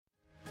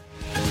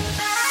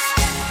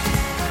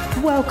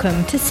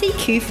Welcome to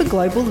CQ for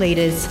Global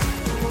Leaders.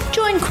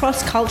 Join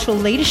cross-cultural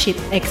leadership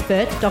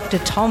expert Dr.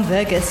 Tom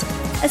Verghese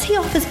as he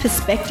offers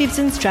perspectives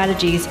and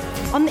strategies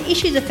on the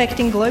issues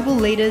affecting global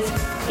leaders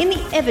in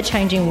the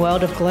ever-changing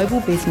world of global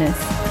business.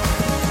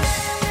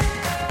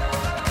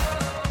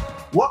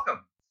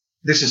 Welcome.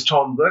 This is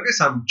Tom Verghese.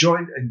 I'm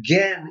joined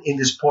again in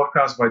this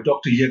podcast by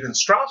Dr. Jürgen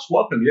Strauss.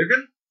 Welcome,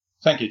 Jürgen.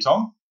 Thank you,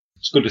 Tom.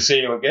 It's good to see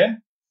you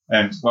again,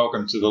 and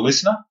welcome to the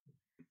listener.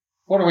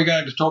 What are we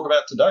going to talk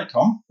about today,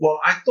 Tom?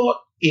 Well, I thought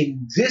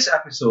in this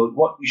episode,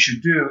 what we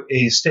should do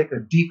is take a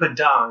deeper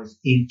dive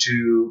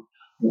into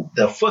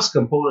the first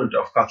component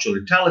of cultural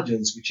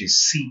intelligence, which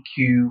is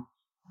CQ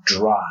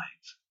Drive.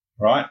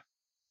 Right.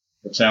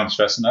 That sounds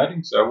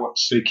fascinating. So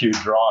what's CQ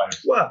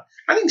Drive? Well,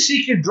 I think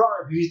CQ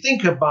Drive, if you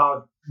think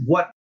about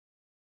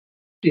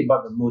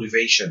the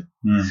motivation.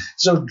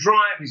 So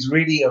drive is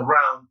really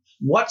around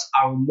what's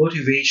our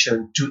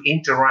motivation to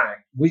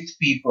interact with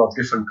people of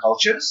different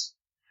cultures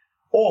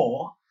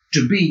or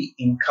to be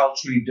in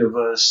culturally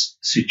diverse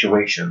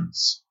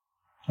situations.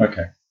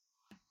 Okay.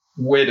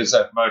 Where does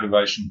that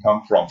motivation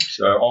come from?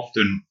 So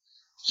often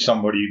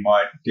somebody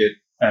might get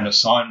an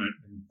assignment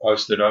and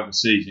post it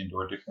overseas into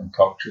a different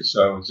culture.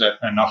 So is that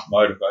enough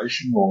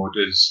motivation, or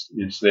is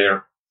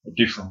there a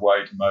different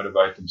way to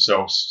motivate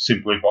themselves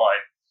simply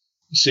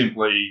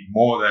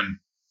more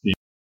than the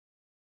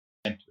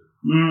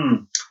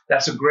incentive?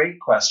 That's a great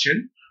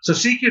question. So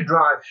CQ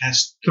Drive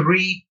has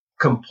three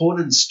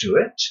components to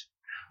it.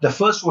 The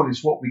first one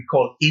is what we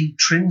call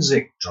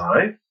intrinsic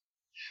drive,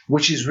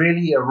 which is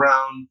really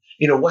around,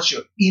 what's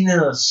your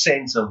inner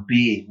sense of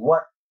being?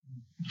 What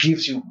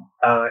gives you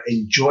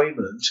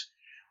enjoyment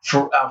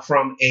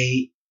from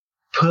a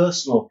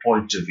personal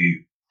point of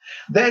view?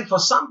 Then for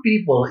some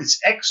people, it's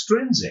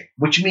extrinsic,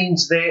 which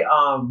means they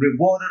are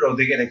rewarded or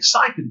they get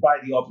excited by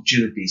the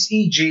opportunities.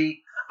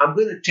 E.g., I'm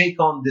going to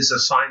take on this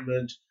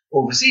assignment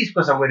overseas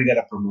because I'm going to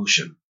get a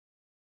promotion,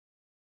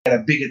 get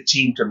a bigger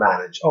team to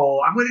manage,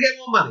 or I'm going to get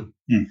more money.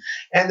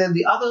 And then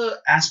the other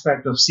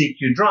aspect of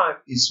CQ Drive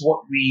is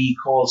what we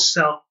call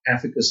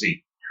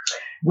self-efficacy,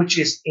 which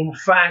is in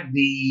fact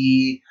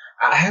the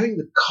having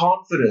the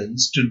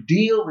confidence to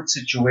deal with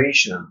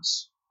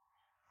situations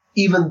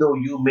even though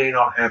you may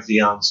not have the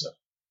answer.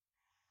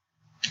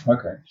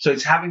 Okay. So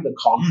it's having the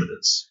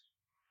confidence.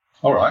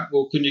 All right.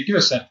 Well, can you give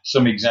us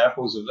some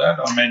examples of that?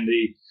 I mean,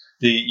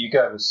 you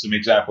gave us some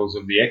examples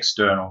of the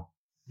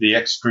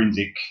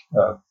extrinsic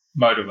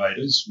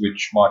motivators,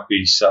 which might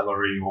be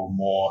salary or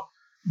more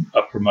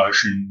a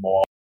promotion,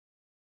 more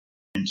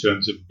in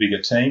terms of a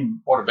bigger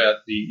team. What about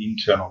the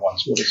internal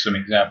ones? What are some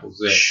examples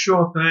there?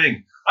 Sure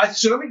thing.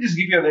 So let me just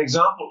give you an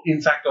example,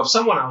 in fact, of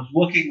someone I was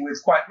working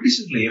with quite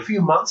recently. A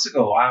few months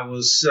ago, I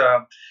was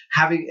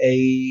having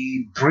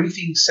a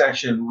briefing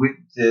session with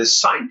the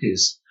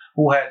scientist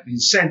who had been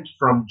sent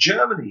from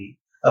Germany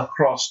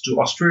across to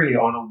Australia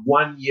on a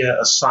one-year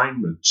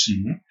assignment.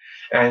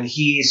 And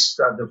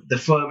the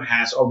firm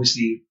has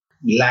obviously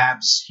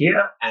labs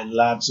here and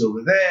labs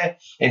over there,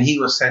 and he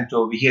was sent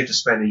over here to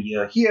spend a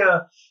year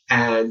here,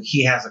 and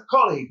he has a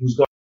colleague who's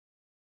going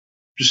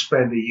to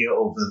spend a year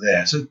over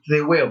there. So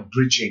their way of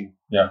bridging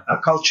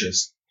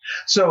cultures.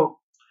 So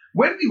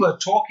when we were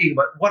talking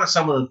about what are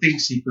some of the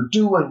things he could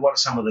do and what are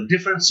some of the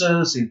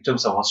differences in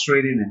terms of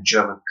Australian and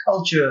German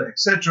culture,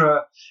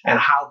 etc., and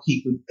how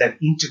he could then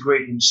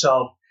integrate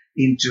himself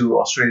into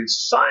Australian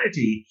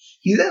society,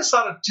 he then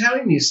started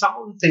telling me some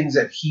of the things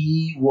that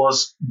he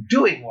was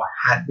doing or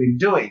had been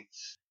doing.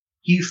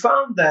 He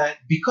found that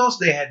because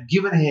they had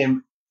given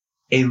him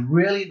a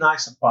really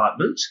nice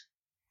apartment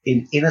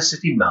in inner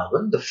city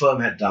Melbourne, the firm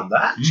had done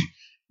that,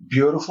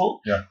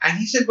 beautiful. Yeah. And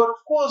he said, but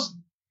of course,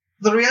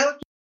 the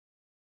reality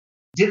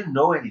didn't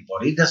know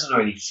anybody, doesn't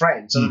know any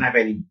friends, doesn't have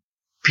any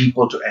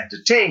people to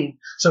entertain.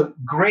 So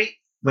great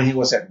when he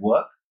was at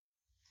work,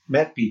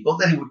 met people,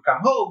 then he would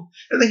come home,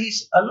 and then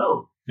he's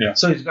alone. Yeah.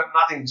 So he's got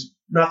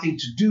nothing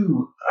to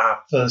do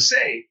per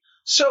se.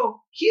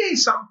 So here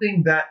is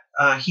something that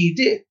he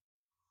did.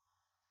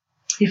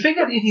 He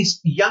figured in his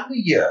younger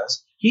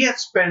years, he had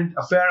spent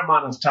a fair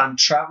amount of time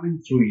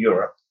traveling through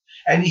Europe,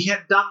 and he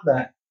had done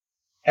that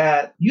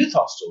at youth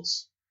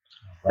hostels.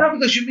 Right. Now,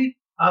 because you meet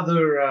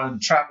other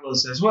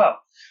travelers as well.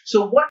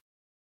 So what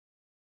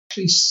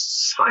actually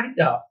signed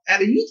up at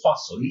a youth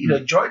hostel,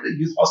 joined a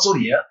youth hostel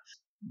here,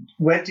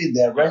 went in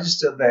there,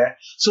 registered there,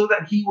 so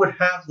that he would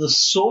have the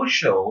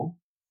social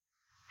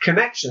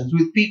connections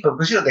with people,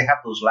 because they have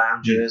those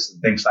lounges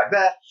and things like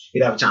that.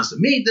 He'd have a chance to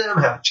meet them,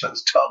 have a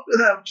chance to talk to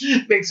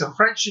them, make some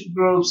friendship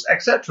groups,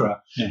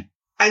 etc. Yeah.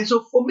 And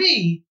so for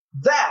me,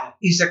 that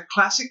is a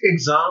classic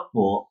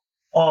example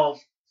of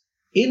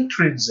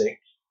intrinsic,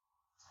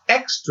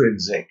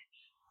 extrinsic,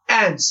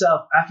 and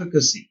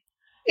self-efficacy.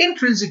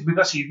 Intrinsic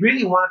because he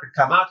really wanted to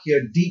come out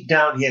here deep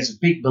down. He has a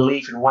big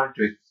belief and wanted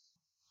to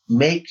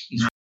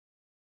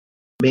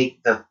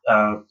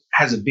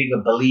has a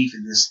bigger belief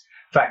in this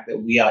fact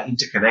that we are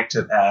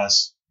interconnected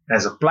as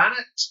a planet.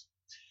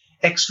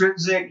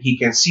 Extrinsic, he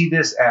can see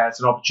this as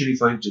an opportunity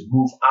for him to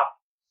move up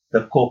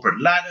the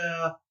corporate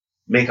ladder,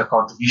 make a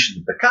contribution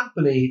to the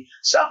company.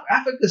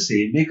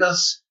 Self-efficacy,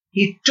 because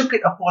he took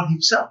it upon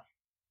himself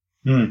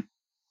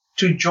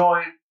to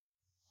join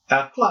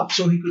a club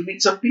so he could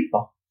meet some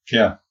people.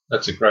 Yeah,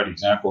 that's a great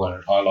example, and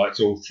it highlights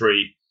all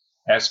three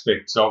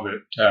aspects of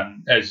it.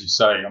 As you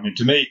say, I mean,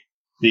 to me,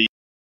 the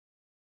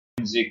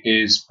intrinsic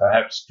is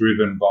perhaps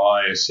driven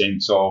by a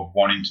sense of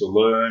wanting to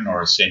learn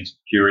or a sense of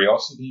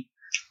curiosity.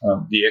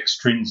 The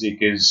extrinsic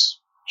is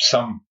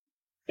some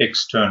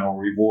external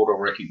reward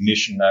or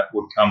recognition that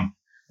would come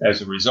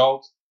as a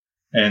result,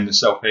 and the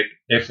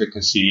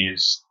self-efficacy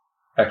is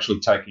actually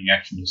taking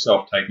action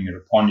yourself, taking it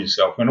upon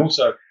yourself. And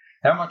also,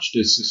 how much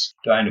does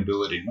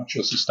sustainability, I'm not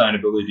sure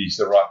sustainability is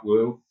the right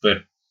word, but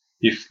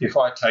if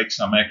I take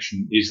some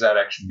action, is that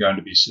action going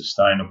to be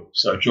sustainable?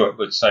 So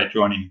let's say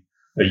joining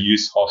a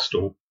youth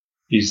hostel,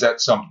 is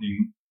that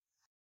something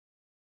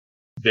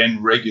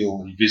then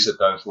regularly visit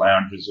those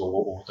lounges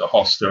or the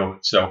hostel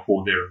itself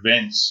or their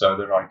events so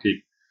that I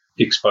keep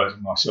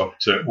exposing myself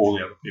to all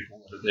the other people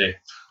that are there?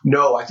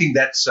 No, I think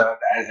that's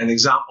an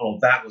example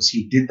of that was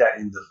he did that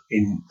in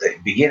the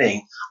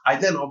beginning. I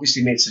then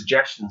obviously made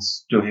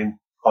suggestions to him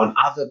on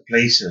other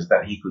places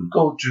that he could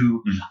go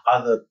to,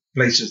 other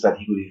places that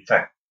he could in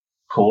fact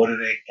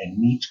coordinate and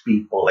meet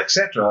people,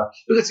 etc.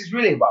 Because it's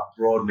really about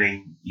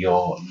broadening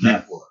your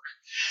network.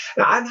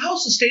 Now, and how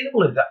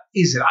sustainable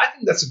is it? I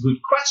think that's a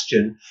good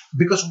question,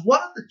 because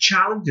one of the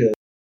challenges,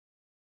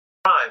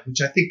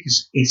 which I think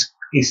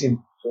is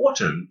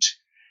important,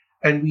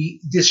 and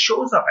this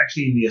shows up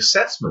actually in the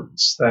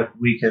assessments that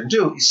we can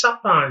do, is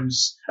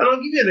sometimes, and I'll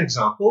give you an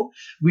example.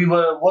 We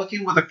were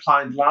working with a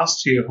client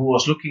last year who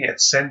was looking at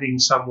sending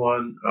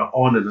someone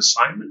on an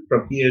assignment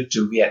from here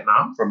to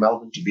Vietnam, from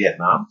Melbourne to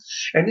Vietnam.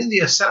 And in the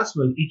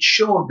assessment, it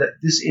showed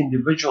that this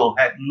individual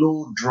had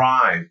low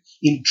drive,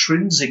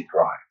 intrinsic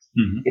drive.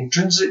 Mm-hmm.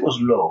 Intrinsic was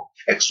low,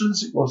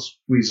 extrinsic was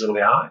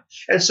reasonably high,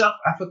 and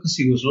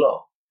self-efficacy was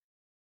low.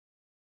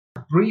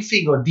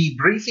 Briefing or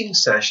debriefing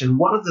session,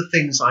 one of the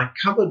things I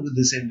covered with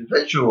this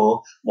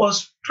individual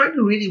was trying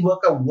to really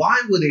work out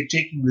why were they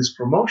taking this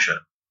promotion,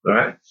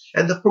 right?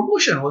 And the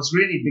promotion was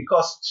really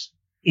because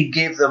it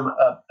gave them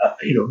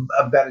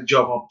a better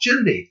job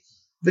opportunity.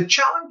 The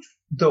challenge,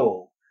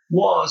 though,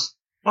 was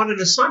on an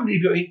assignment,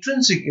 if your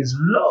intrinsic is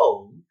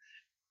low,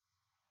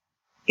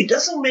 it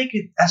doesn't make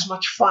it as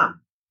much fun.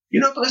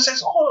 Because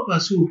there's all of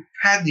us who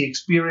had the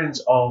experience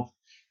of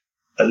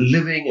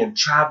living and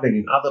traveling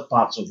in other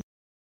parts of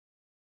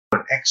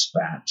an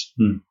expat,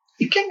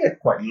 it can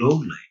get quite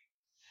lonely.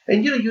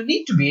 And, you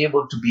need to be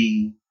able to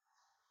be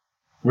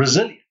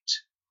resilient.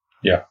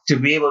 Yeah. To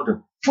be able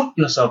to put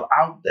yourself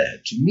out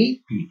there, to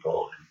meet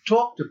people and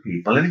talk to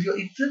people. And if your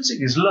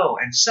intrinsic is low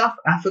and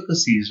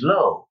self-efficacy is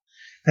low,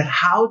 then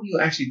how do you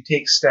actually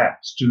take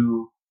steps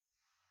to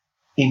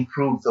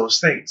improve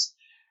those things?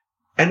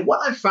 And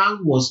what I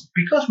found was,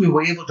 because we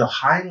were able to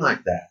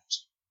highlight that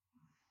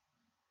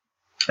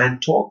and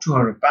talk to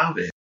her about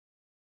it,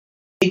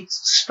 it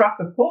struck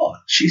a chord.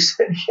 She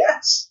said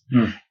yes.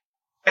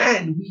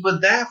 And we were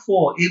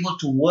therefore able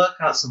to work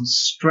out some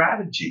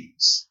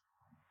strategies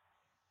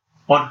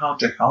on how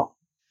to help.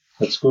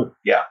 That's good.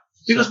 Yeah.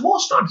 Because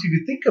most times, if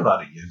you think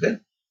about it, Jürgen,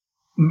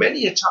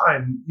 many a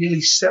time, nearly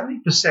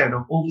 70%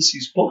 of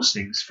overseas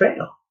postings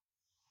fail.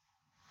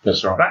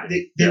 That's right. Right?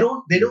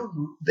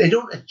 They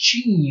don't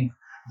achieve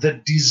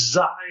the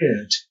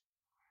desired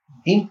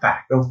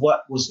impact of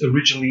what was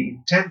originally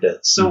intended.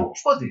 So, of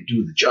course, they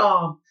do the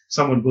job.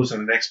 Someone goes on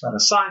an expat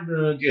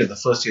assignment. The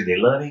first year they're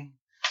learning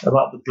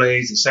about the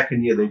place. The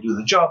second year they do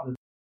the job.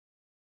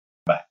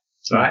 Right?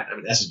 I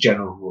mean, that's a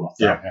general rule of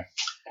thumb.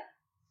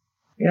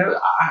 Yeah.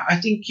 I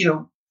think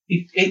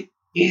it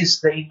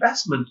is, the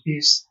investment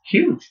is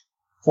huge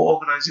for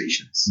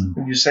organizations.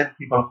 When you send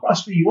people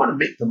across, you want to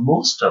make the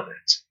most of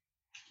it.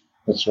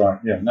 That's right.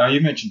 Yeah. Now, you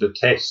mentioned a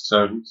test,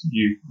 so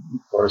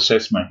or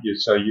assessment.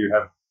 So you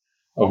have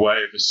a way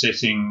of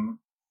assessing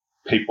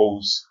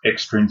people's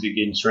extrinsic,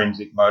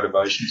 intrinsic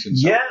motivations and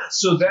so on. Yeah.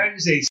 So there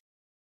is a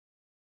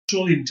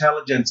social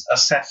intelligence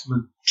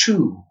assessment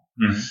tool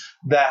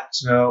that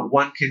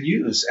one can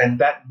use, and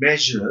that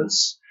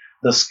measures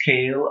the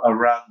scale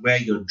around where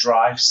your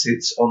drive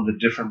sits on the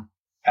different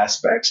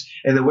aspects.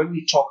 And then when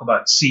we talk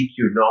about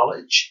CQ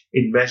knowledge,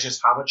 it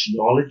measures how much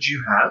knowledge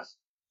you have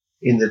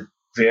in the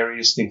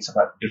various things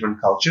about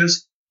different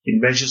cultures.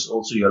 It measures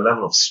also your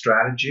level of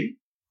strategy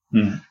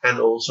and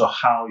also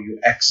how you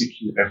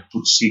execute and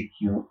put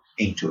CQ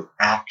into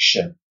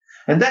action.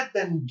 And that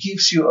then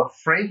gives you a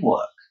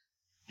framework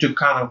to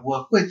kind of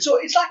work with. So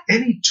it's like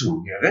any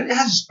tool here, and it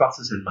has its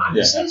pluses and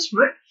minuses,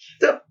 right?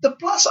 The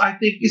plus, I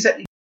think, is that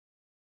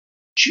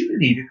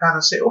opportunity to kind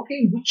of say,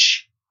 okay,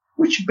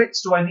 which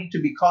bits do I need to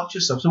be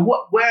conscious of? So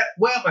where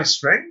are my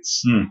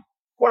strengths?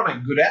 What am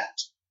I good at?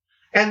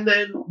 And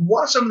then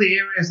what are some of the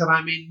areas that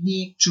I may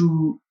need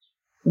to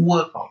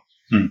work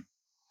on?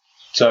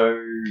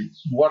 So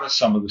what are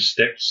some of the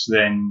steps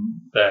then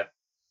that,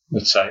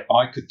 let's say,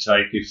 I could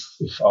take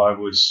if I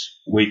was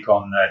weak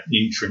on that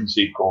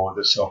intrinsic or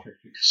the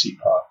self-efficacy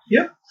part?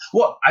 Yeah.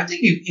 Well, I think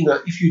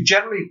if you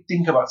generally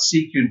think about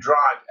CQ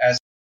drive as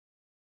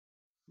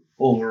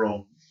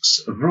overall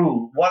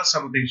rule, what are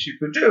some of the things you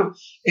could do?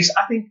 Is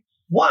I think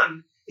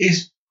one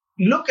is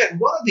look at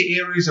what are the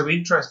areas of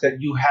interest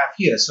that you have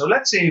here. So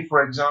let's say,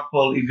 for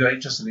example, if you're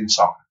interested in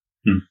soccer,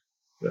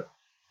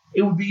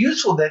 it would be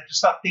useful then to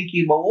start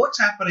thinking about what's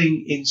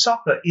happening in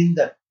soccer in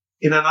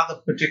another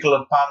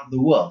particular part of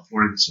the world,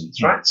 for instance,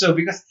 right? So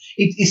because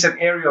it is an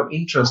area of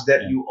interest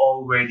that you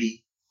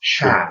already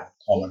have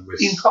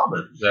in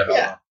common.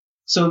 Yeah.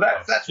 So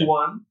that's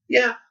one.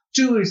 Yeah.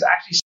 Two is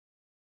actually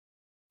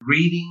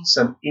reading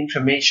some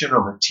information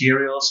or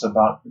materials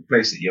about the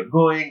place that you're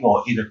going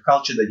or in a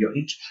culture that you're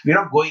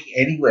not going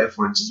anywhere,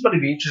 for instance, but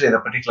if you're interested in a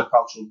particular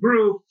cultural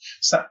group,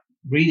 start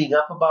reading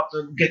up about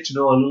them, get to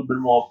know a little bit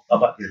more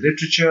about their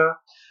literature,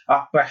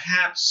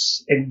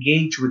 perhaps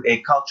engage with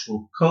a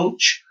cultural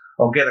coach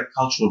or get a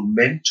cultural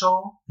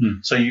mentor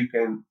so you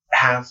can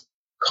have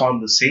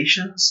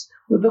conversations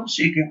with them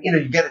so you can,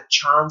 you get a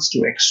chance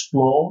to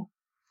explore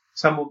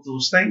some of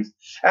those things.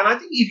 And I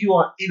think if you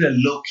are in a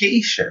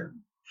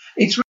location,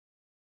 it's really,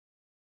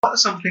 what are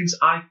some things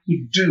I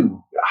could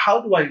do?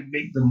 How do I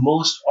make the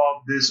most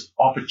of this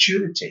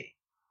opportunity?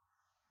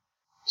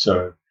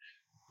 So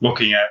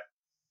looking at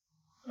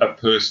a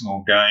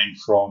personal gain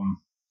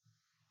from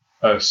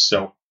a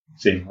self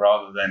thing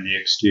rather than the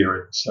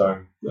exterior.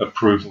 So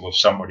approval of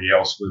somebody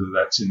else, whether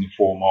that's in the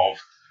form of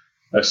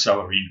a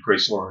salary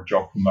increase or a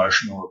job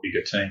promotion or a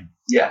bigger team.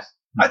 Yes.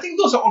 I think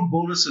those are all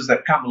bonuses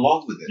that come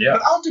along with it. Yeah.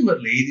 But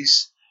ultimately, it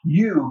is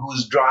you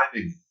who's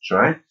driving it,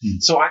 right?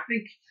 So I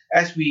think,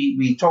 as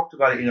we talked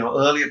about it in our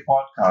earlier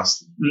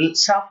podcast,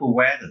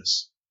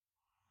 self-awareness.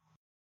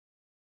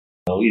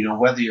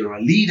 Whether you're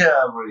a leader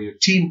or you're a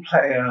team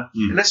player,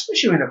 and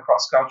especially in a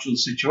cross-cultural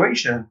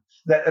situation,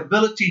 that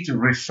ability to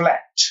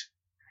reflect,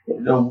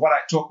 what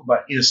I talk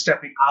about,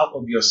 stepping out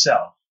of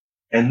yourself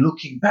and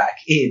looking back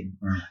in,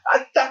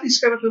 that is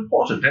kind of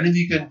important. And if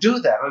you can do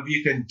that, or if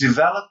you can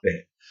develop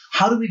it,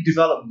 how do we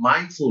develop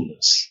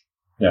mindfulness?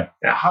 Yeah.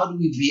 Now, how do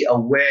we be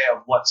aware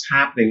of what's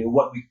happening and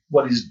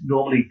what is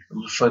normally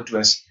referred to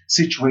as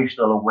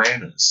situational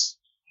awareness?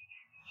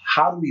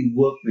 How do we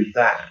work with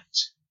that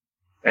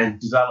and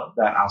develop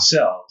that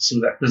ourselves? So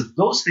that, because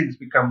those things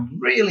become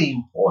really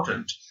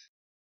important,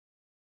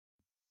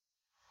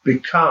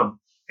 become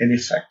an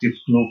effective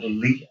global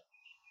leader.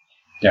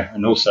 Yeah,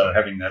 and also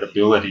having that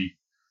ability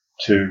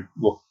to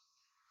look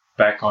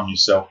back on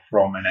yourself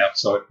from an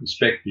outside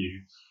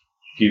perspective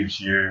gives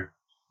you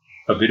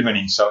a bit of an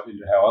insight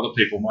into how other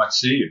people might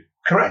see you.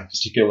 Correct. In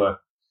particular,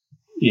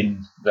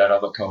 in that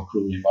other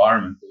cultural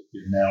environment that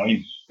you're now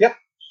in.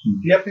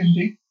 Yep,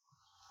 indeed.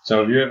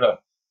 So have you ever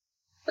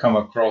come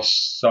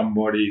across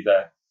somebody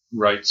that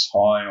rates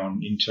high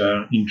on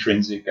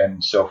intrinsic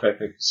and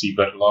self-efficacy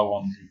but low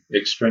on the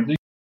extrinsic?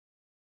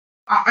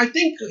 I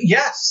think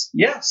yes.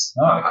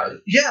 Oh,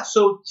 okay.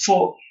 So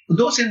for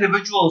those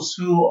individuals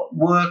who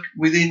work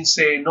within,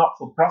 say,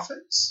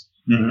 not-for-profits,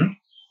 who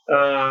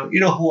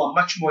are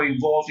much more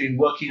involved in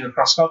working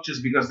across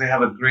cultures because they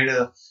have a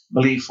greater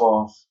belief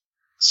of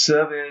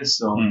service,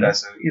 or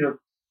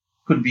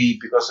could be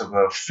because of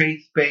a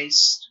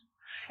faith-based,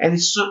 and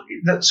it's so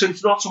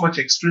it's not so much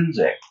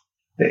extrinsic.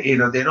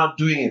 They're not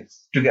doing it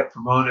to get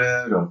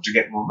promoted or to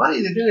get more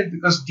money. They're doing it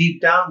because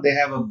deep down they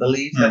have a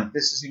belief that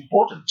this is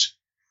important.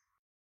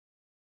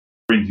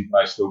 Intrinsic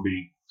may still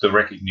be the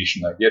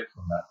recognition they get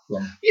from that.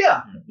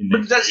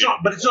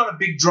 But it's not a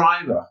big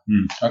driver.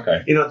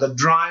 Okay. The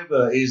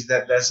driver is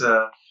that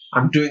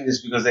I'm doing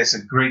this because there's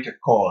a greater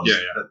cause,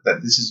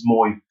 that this is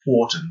more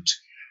important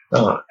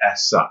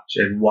as such.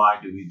 And why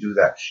do we do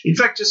that? In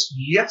fact, just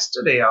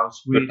yesterday I was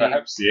reading... But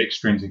perhaps the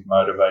extrinsic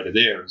motivator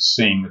there is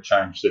seeing the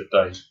change that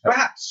they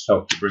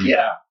help to bring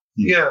about.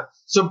 Yeah.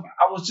 So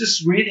I was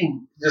just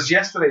reading just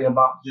yesterday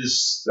about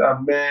this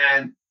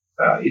man.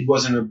 It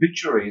was an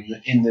obituary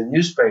in the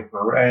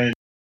newspaper, and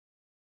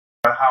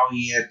how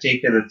he had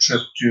taken a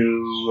trip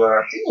to,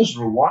 I think it was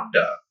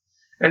Rwanda,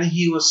 and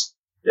he was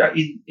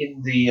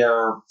in the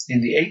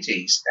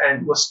 80s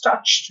and was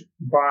touched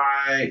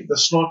by the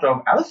slaughter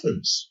of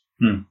elephants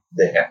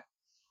there,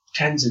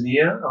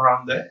 Tanzania,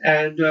 around there,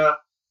 and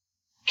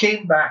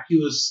came back. He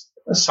was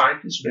a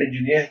scientist, an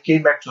engineer.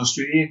 Came back to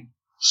Australia,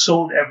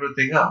 sold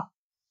everything up,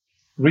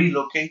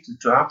 relocated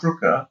to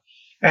Africa,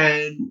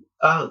 and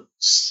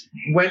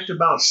went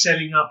about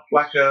setting up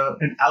like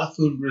an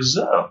elephant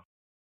reserve.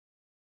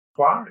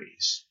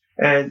 Safaris,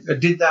 and I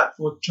did that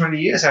for 20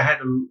 years. I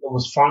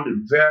found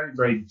it very,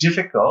 very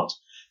difficult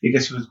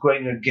because he was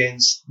going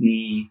against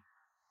the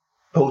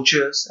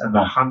poachers and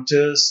the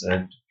hunters,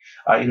 and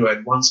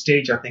at one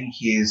stage I think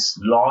his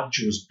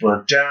lodge was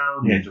burnt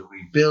down. He had to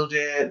rebuild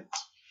it.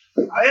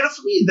 And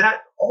for me,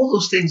 that all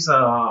those things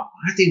are,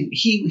 I think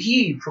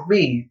he for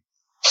me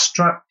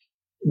struck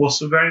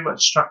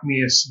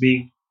me as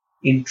being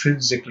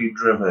intrinsically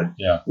driven,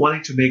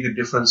 wanting to make a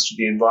difference to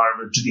the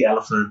environment, to the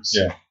elephants,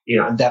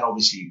 and that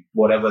obviously,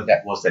 whatever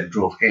that was that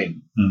drove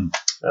him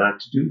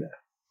to do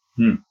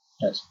that.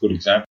 That's a good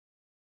example.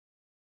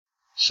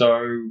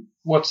 So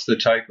what's the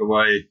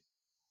takeaway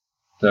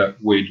that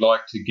we'd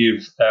like to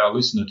give our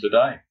listener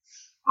today?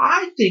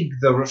 I think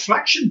the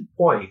reflection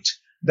point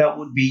that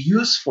would be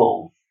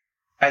useful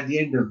at the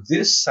end of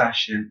this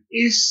session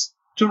is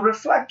to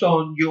reflect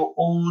on your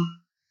own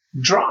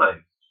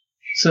drive.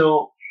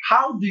 So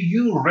how do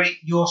you rate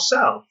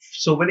yourself?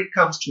 So when it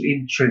comes to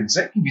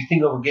intrinsic, if you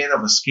think of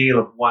a scale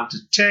of 1 to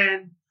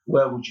 10,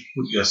 where would you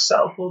put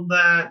yourself on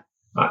that?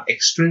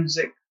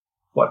 Extrinsic,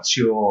 what's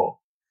your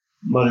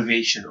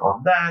motivation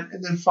on that?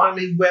 And then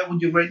finally, where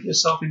would you rate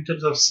yourself in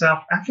terms of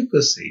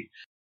self-efficacy?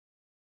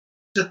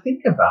 To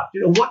think about,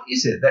 what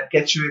is it that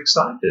gets you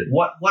excited?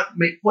 What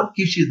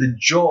gives you the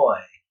joy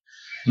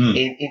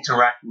in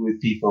interacting with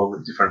people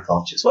with different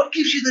cultures? What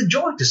gives you the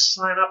joy to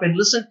sign up and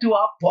listen to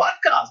our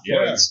podcast,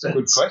 for instance?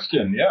 Good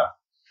question, yeah.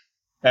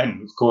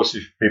 And of course,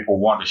 if people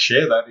want to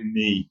share that in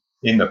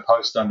the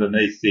post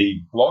underneath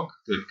the blog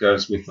that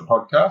goes with the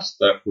podcast,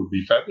 that would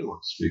be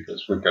fabulous,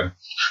 because we can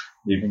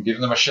even give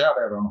them a shout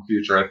out on a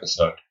future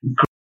episode.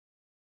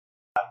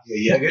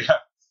 Yeah.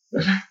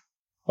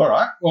 All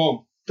right.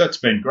 Well, that's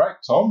been great,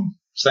 Tom.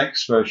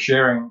 Thanks for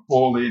sharing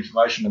all the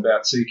information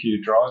about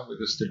CQ Drive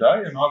with us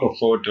today, and I look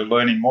forward to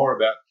learning more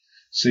about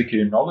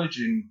CQ knowledge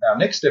in our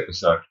next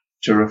episode.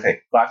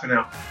 Terrific. Bye for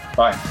now.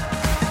 Bye.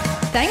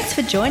 Thanks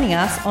for joining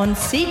us on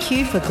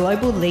CQ for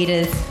Global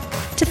Leaders.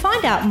 To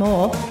find out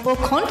more or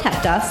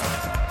contact us,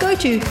 go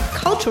to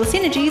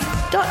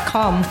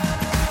culturalsynergies.com.